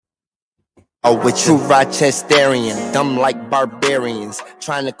Oh, with true Rochesterian, dumb like barbarians,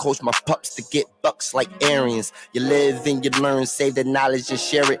 trying to coach my pups to get bucks like Aryans. You live and you learn, save the knowledge and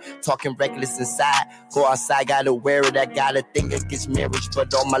share it. Talking reckless inside, go outside, gotta wear it. I gotta think against marriage,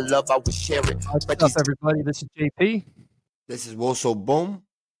 but all my love I would share it. What's But up, everybody? This is JP, this is Woso Boom.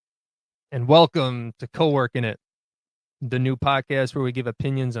 and welcome to Co-Working It, the new podcast where we give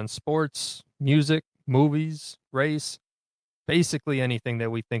opinions on sports, music, movies, race, basically anything that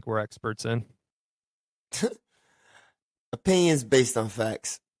we think we're experts in. Opinions based on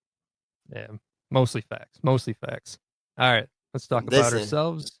facts. Yeah, mostly facts. All right, let's talk about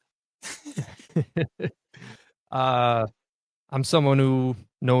ourselves. I'm someone who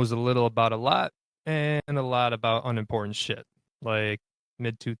knows a little about a lot and a lot about unimportant shit, like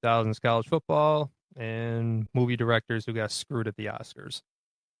mid-2000s college football and movie directors who got screwed at the Oscars.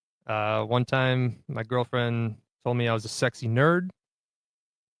 One time, my girlfriend told me I was a sexy nerd,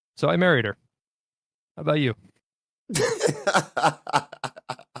 so I married her. How about you?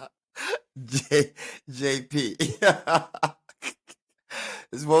 JP.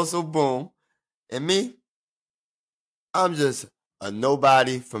 It's Woso Boom. And me, I'm just a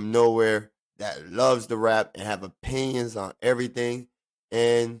nobody from nowhere that loves the rap and have opinions on everything.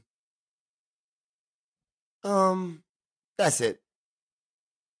 And that's it.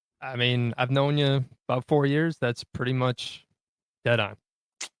 I mean, I've known you about 4 years. That's pretty much dead on.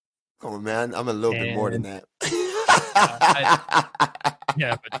 Come on, man. I'm a little bit more than that.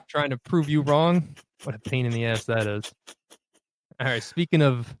 Yeah, but trying to prove you wrong, what a pain in the ass that is. All right, speaking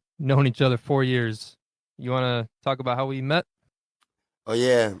of knowing each other 4 years, you want to talk about how we met? Oh,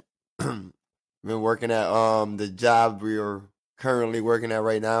 yeah. Been working at the job we are currently working at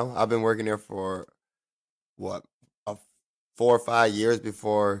right now. I've been working there for, 4 or 5 years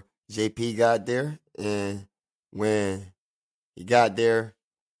before JP got there. And when he got there,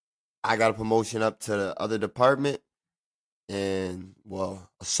 I got a promotion up to the other department. And, a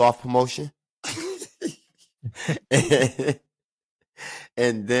soft promotion.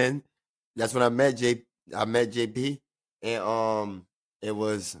 And then that's when I met JP, and it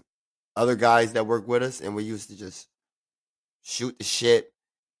was other guys that work with us, and we used to just shoot the shit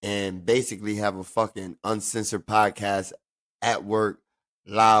and basically have a fucking uncensored podcast at work,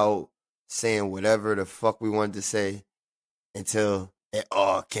 loud, saying whatever the fuck we wanted to say until it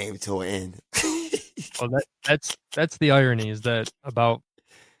all came to an end. Well, that's the irony, is that about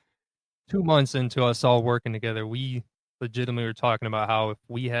 2 months into us all working together, we legitimately were talking about how if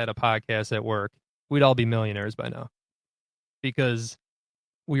we had a podcast at work, we'd all be millionaires by now, because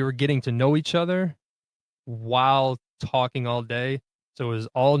we were getting to know each other while talking all day. So it was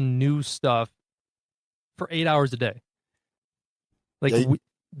all new stuff for 8 hours a day. Like, Yeah.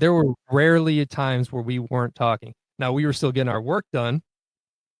 there were rarely times where we weren't talking. Now, we were still getting our work done.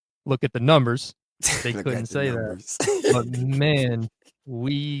 Look at the numbers. They couldn't say that. But man,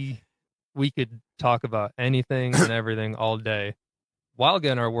 we could talk about anything and everything all day while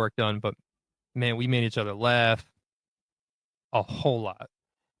getting our work done. But man, we made each other laugh a whole lot.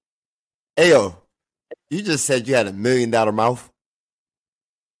 Ayo, you just said you had $1 million mouth.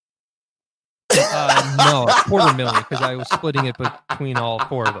 No, $250,000, because I was splitting it between all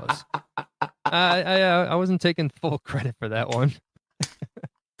four of us. I wasn't taking full credit for that one.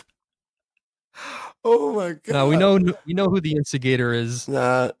 Oh my god! No, we know who the instigator is.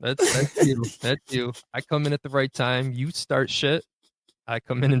 Nah. That's you. That's you. I come in at the right time. You start shit. I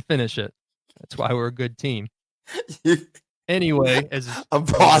come in and finish it. That's why we're a good team. Anyway, I'm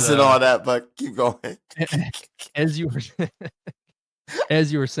pausing all that, but keep going. As you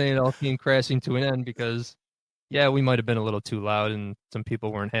were saying, it all came crashing to an end because, yeah, we might have been a little too loud, and some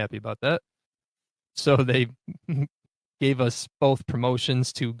people weren't happy about that. So they gave us both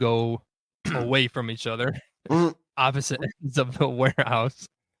promotions to go away from each other, opposite ends of the warehouse.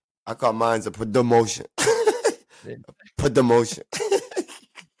 I call mine a demotion. Put demotion.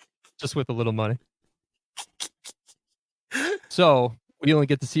 Just with a little money. So we only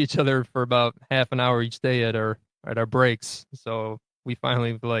get to see each other for about half an hour each day at our breaks. So we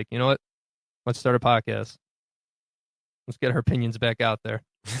finally were like, you know what? Let's start a podcast. Let's get our opinions back out there.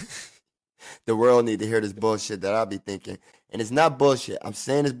 The world need to hear this bullshit that I'll be thinking. And it's not bullshit. I'm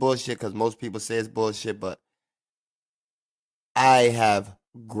saying it's bullshit because most people say it's bullshit, but I have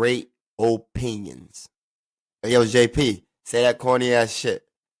great opinions. Yo, JP, say that corny ass shit.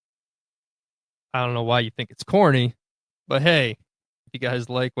 I don't know why you think it's corny, but hey, if you guys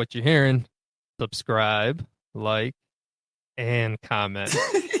like what you're hearing, subscribe, like, and comment.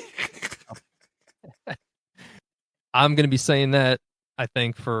 I'm going to be saying that, I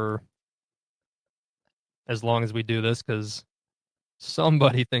think, for as long as we do this, because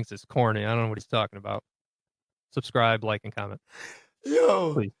Somebody thinks it's corny. I don't know what he's talking about. Subscribe, like, and comment.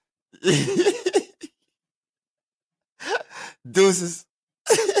 Yo. Please. Deuces.